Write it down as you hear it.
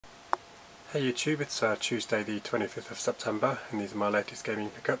Hey YouTube, it's Tuesday the 25th of September and these are my latest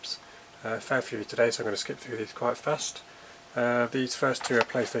gaming pickups. Fair few today, so I'm going to skip through these quite fast. These first two are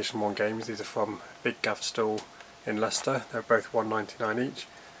PlayStation 1 games. These are from Big Gav Stall in Leicester. They're both $1.99 each.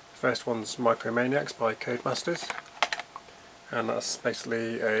 The first one's Micromaniacs by Codemasters, and that's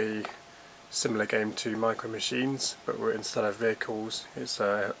basically a similar game to Micro Machines, but instead of vehicles it's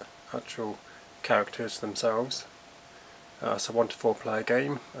actual characters themselves. It's a 1 to 4 player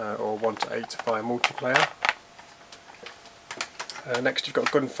game, or 1 to 8 via multiplayer. Next you've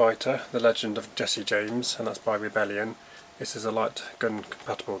got Gunfighter, The Legend of Jesse James, and that's by Rebellion. This is a light gun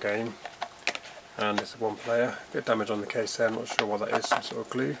compatible game, and it's a 1 player. A bit of damage on the case there, I'm not sure what that is, some sort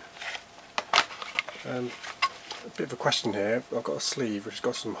of glue. A bit of a question here, I've got a sleeve which has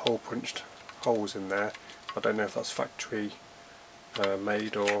got some hole punched holes in there. I don't know if that's factory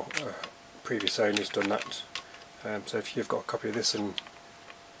made or previous owner's done that. So if you've got a copy of this and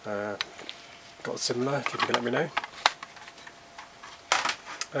got similar, if you can let me know.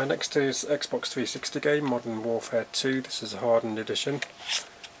 Next is Xbox 360 game, Modern Warfare 2. This is a hardened edition,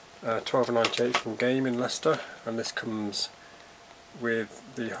 $12.98 from Game in Leicester, and this comes with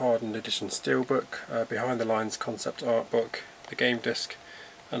the hardened edition steelbook, behind the lines concept art book, the game disc,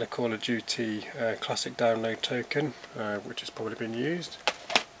 and a Call of Duty classic download token, which has probably been used.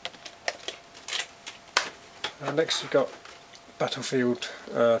 Next we've got Battlefield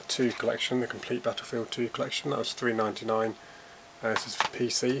 2 collection, the complete Battlefield 2 collection. That was $3.99. This is for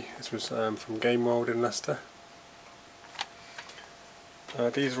PC. This was from Game World in Leicester.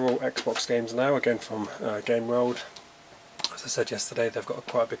 These are all Xbox games now, again from Game World. As I said yesterday, they've got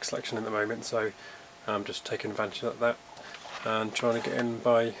quite a big selection at the moment, so I'm just taking advantage of that and trying to get in and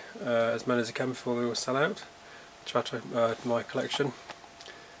buy as many as I can before they all sell out to add to my collection.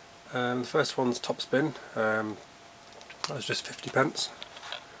 The first one's Top Spin. That was just 50p,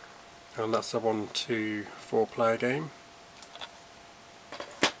 and that's a 1 to 4 player game.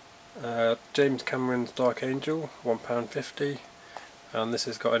 James Cameron's Dark Angel, £1.50, and this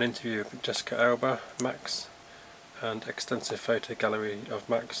has got an interview with Jessica Alba, Max, and extensive photo gallery of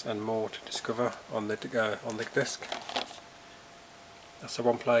Max and more to discover on the disc. That's a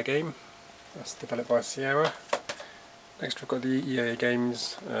 1 player game. That's developed by Sierra. Next we've got the EA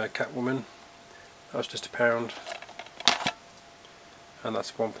Games Catwoman. That was just £1, and that's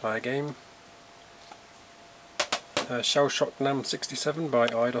a 1 player game. Shell Shock Nam 67 by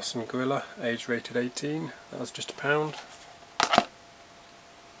Eidos and Gorilla, age rated 18. That was just £1,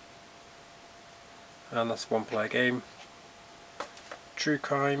 and that's a 1 player game. True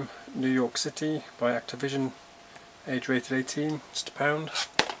Crime New York City by Activision, age rated 18, just £1.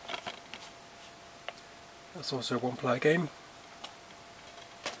 That's also a 1 player game.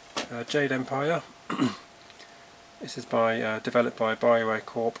 Jade Empire. This is developed by BioWare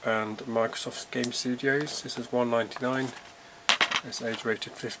Corp and Microsoft Game Studios. This is $1.99. It's age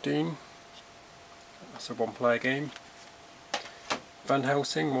rated 15. That's a 1 player game. Van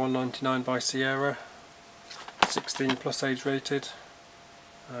Helsing, $1.99 by Sierra. 16 plus age rated,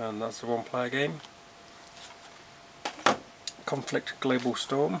 and that's a 1 player game. Conflict Global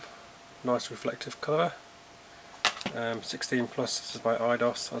Storm, nice reflective colour. 16 plus, this is by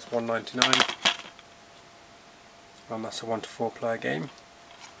Eidos, that's $1.99, and that's a 1 to 4 player game.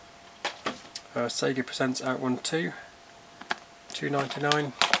 Sega Presents Outrun 2,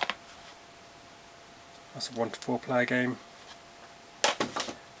 $2.99, that's a 1 to 4 player game.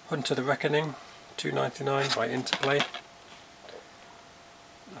 Hunter the Reckoning, $2.99 by Interplay,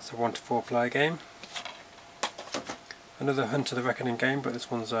 that's a 1 to 4 player game. Another Hunter the Reckoning game, but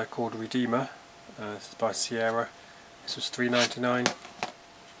this one's called Redeemer. This is by Sierra. This was $3.99.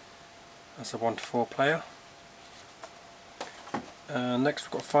 That's a 1 to 4 player. Next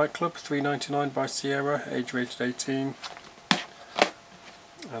we've got Fight Club, $3.99 by Sierra, age rated 18,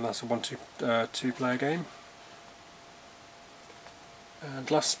 and that's a 1 to 2 player game.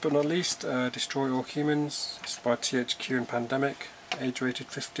 And last but not least, Destroy All Humans. This is by THQ and Pandemic, age rated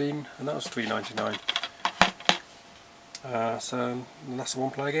 15, and that was $3.99. So that's a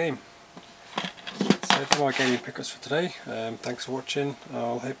 1 player game. So those are my gaming pickups for today. Thanks for watching.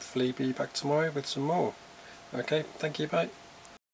 I'll hopefully be back tomorrow with some more. Okay, thank you, bye.